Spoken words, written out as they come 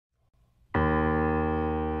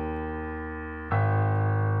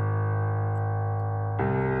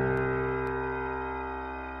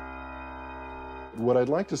What I'd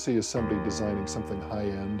like to see is somebody designing something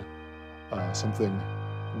high-end, something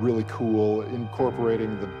really cool,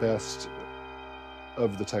 incorporating the best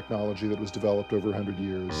of the technology that was developed over 100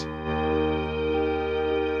 years.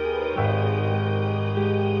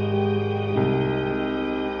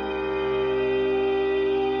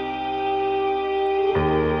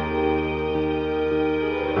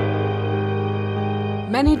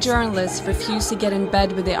 Many journalists refused to get in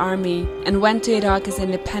bed with the army and went to Iraq as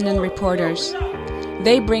independent reporters.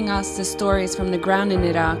 They bring us the stories from the ground in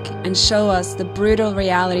Iraq and show us the brutal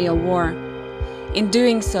reality of war. In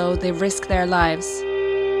doing so, they risk their lives.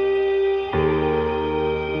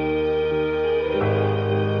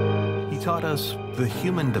 He taught us the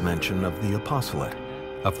human dimension of the apostolate,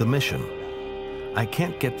 of the mission. I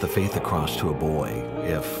can't get the faith across to a boy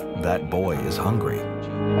if that boy is hungry.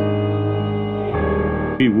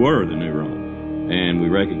 We were the New Rome, and we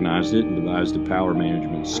recognized it and devised a power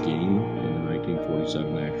management scheme in the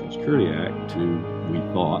 1947 National Security Act to, we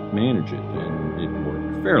thought, manage it, and it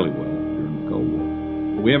worked fairly well during the Cold War.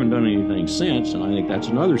 But we haven't done anything since, and I think that's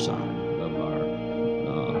another sign of our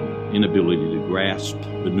inability to grasp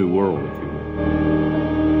the new world, if you will.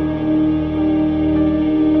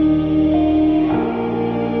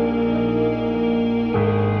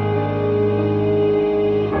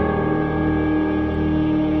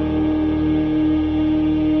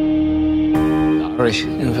 The Irish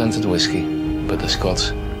invented whiskey, but the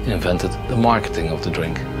Scots invented the marketing of the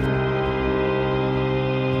drink. I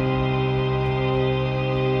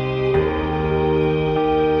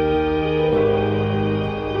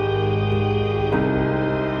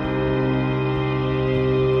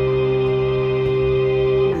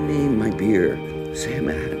named my beer Sam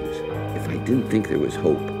Adams if I didn't think there was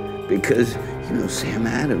hope, because, you know, Sam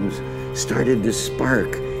Adams started this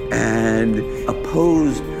spark and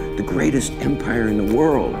opposed the greatest empire in the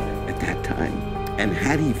world at that time. And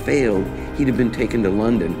had he failed, he'd have been taken to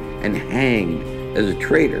London and hanged as a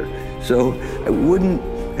traitor. So I wouldn't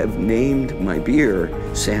have named my beer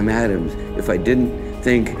Sam Adams if I didn't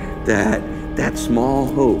think that that small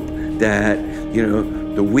hope that, you know,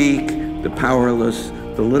 the weak, the powerless,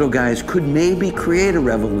 the little guys could maybe create a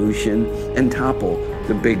revolution and topple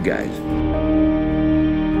the big guys.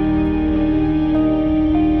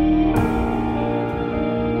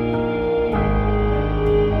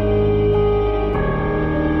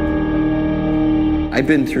 I've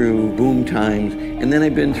been through boom times, and then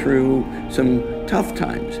I've been through some tough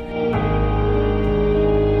times.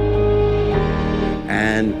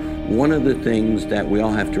 And one of the things that we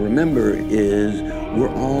all have to remember is we're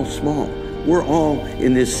all small. We're all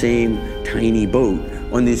in this same tiny boat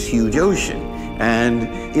on this huge ocean. And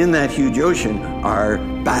in that huge ocean are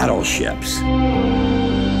battleships.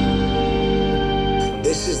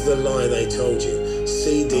 This is the lie they told you.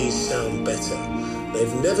 CDs sound better.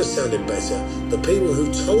 They've never sounded better. The people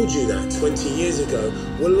who told you that 20 years ago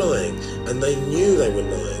were lying, and they knew they were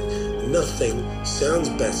lying. Nothing sounds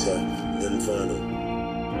better than vinyl.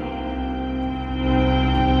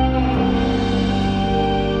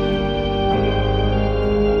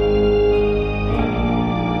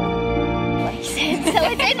 So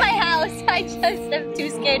it's in my house. I just am too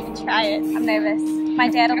scared to try it. I'm nervous. My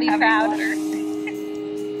dad will be proud.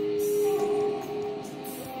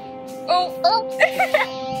 Oh!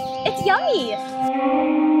 It's yummy!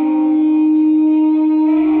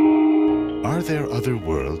 Are there other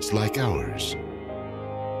worlds like ours?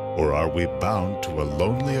 Or are we bound to a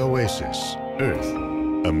lonely oasis, Earth,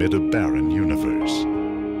 amid a barren universe?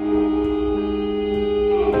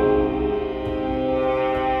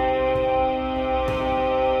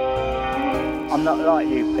 I'm not like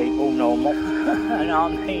you people, normal, and I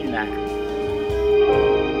mean that.